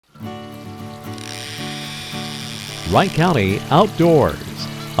Wright County Outdoors.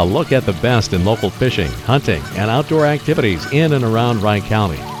 A look at the best in local fishing, hunting, and outdoor activities in and around Wright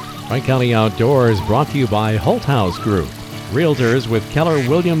County. Wright County Outdoors brought to you by Holthouse Group, Realtors with Keller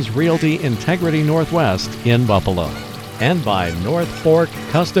Williams Realty Integrity Northwest in Buffalo. And by North Fork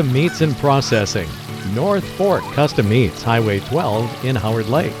Custom Meats and Processing. North Fork Custom Meats, Highway 12 in Howard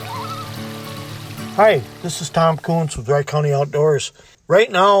Lake. Hi, this is Tom Coons with Wright County Outdoors.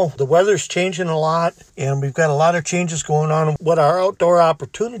 Right now, the weather's changing a lot, and we've got a lot of changes going on with our outdoor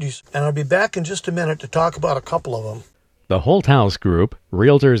opportunities, and I'll be back in just a minute to talk about a couple of them. The Holthouse Group,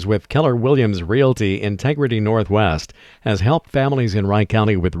 Realtors with Keller Williams Realty Integrity Northwest, has helped families in Wright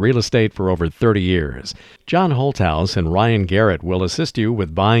County with real estate for over 30 years. John Holthouse and Ryan Garrett will assist you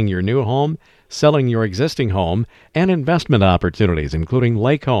with buying your new home, selling your existing home, and investment opportunities, including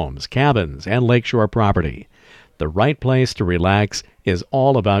lake homes, cabins, and lakeshore property. The right place to relax is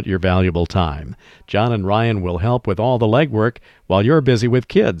all about your valuable time. John and Ryan will help with all the legwork while you're busy with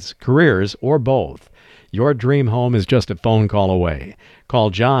kids, careers, or both. Your dream home is just a phone call away. Call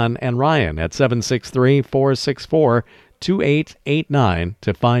John and Ryan at 763-464-2889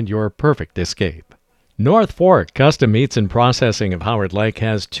 to find your perfect escape. North Fork Custom Meats and Processing of Howard Lake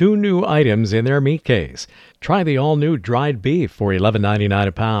has 2 new items in their meat case. Try the all-new dried beef for $11.99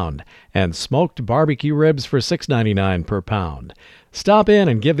 a pound and smoked barbecue ribs for $6.99 per pound. Stop in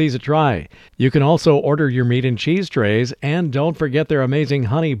and give these a try. You can also order your meat and cheese trays, and don't forget their amazing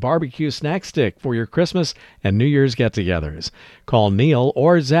honey barbecue snack stick for your Christmas and New Year's get-togethers. Call Neil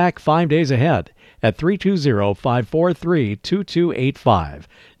or Zach 5 days ahead at 320-543-2285.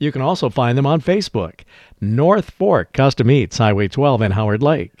 You can also find them on Facebook. North Fork Custom Meats, Highway 12 in Howard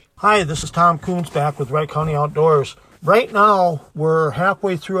Lake. Hi, this is Tom Coons back with Wright County Outdoors. Right now, we're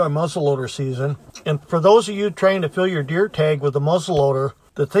halfway through our muzzleloader season, and for those of you trying to fill your deer tag with a muzzleloader,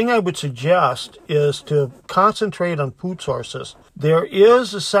 the thing I would suggest is to concentrate on food sources. There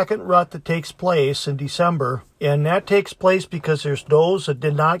is a second rut that takes place in December, and that takes place because there's does that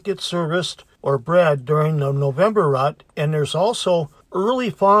did not get serviced or bred during the November rut, and there's also early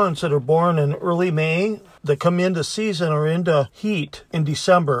fawns that are born in early May that come into season or into heat in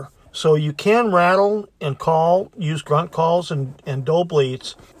December. So you can rattle and call, use grunt calls and doe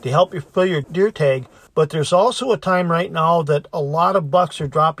bleats to help you fill your deer tag, but there's also a time right now that a lot of bucks are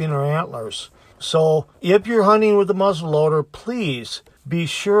dropping their antlers. So if you're hunting with a muzzleloader, please be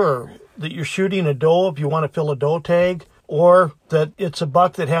sure that you're shooting a doe if you want to fill a doe tag, or that it's a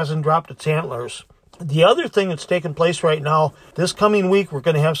buck that hasn't dropped its antlers. The other thing that's taking place right now, this coming week, we're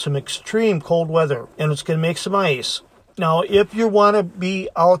going to have some extreme cold weather, and it's going to make some ice. Now, if you want to be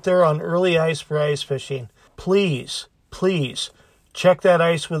out there on early ice for ice fishing, please check that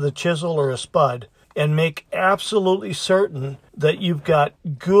ice with a chisel or a spud and make absolutely certain that you've got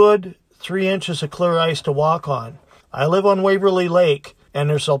good 3 inches of clear ice to walk on. I live on Waverly Lake, and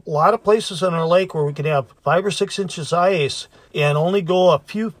there's a lot of places on our lake where we can have 5 or 6 inches ice and only go a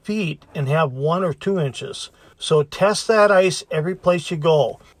few feet and have 1 or 2 inches. So test that ice every place you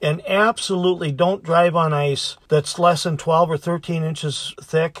go. And absolutely don't drive on ice that's less than 12 or 13 inches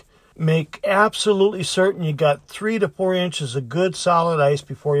thick. Make absolutely certain you got 3 to 4 inches of good solid ice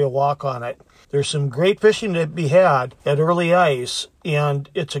before you walk on it. There's some great fishing to be had at early ice, and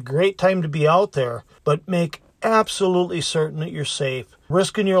it's a great time to be out there, but make absolutely certain that you're safe.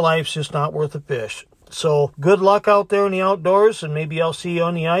 Risking your life's just not worth a fish. So good luck out there in the outdoors, and maybe I'll see you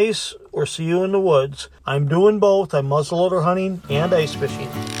on the ice or see you in the woods. I'm doing both. I'm muzzleloader hunting and ice fishing.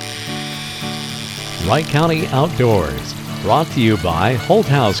 Wright County Outdoors, brought to you by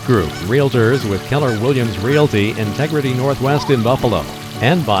Holthouse Group, Realtors with Keller Williams Realty Integrity Northwest in Buffalo,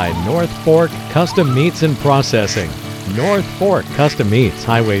 and by North Fork Custom Meats and Processing. North Fork Custom Meats,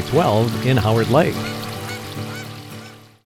 Highway 12 in Howard Lake.